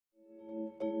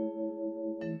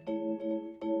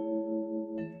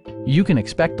You can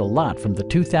expect a lot from the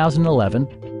 2011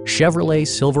 Chevrolet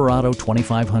Silverado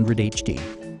 2500HD.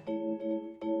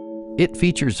 It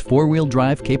features four-wheel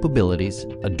drive capabilities,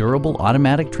 a durable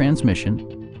automatic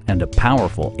transmission, and a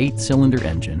powerful 8-cylinder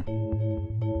engine.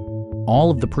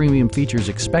 All of the premium features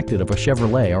expected of a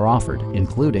Chevrolet are offered,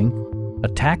 including a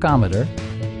tachometer,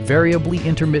 variably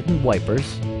intermittent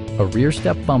wipers, a rear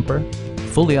step bumper,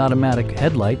 fully automatic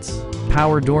headlights,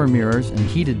 power door mirrors and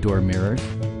heated door mirrors,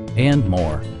 and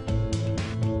more.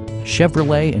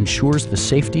 Chevrolet ensures the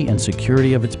safety and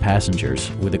security of its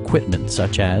passengers with equipment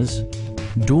such as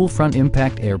dual front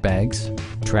impact airbags,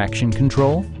 traction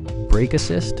control, brake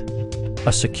assist,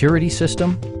 a security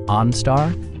system,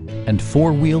 OnStar, and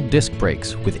four-wheel disc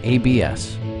brakes with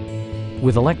ABS.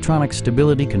 With electronic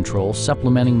stability control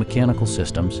supplementing mechanical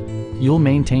systems, you'll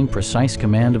maintain precise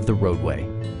command of the roadway.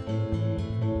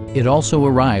 It also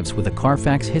arrives with a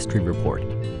Carfax history report,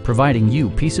 providing you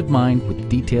peace of mind with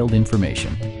detailed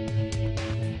information.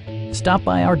 Stop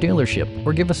by our dealership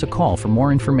or give us a call for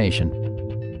more information.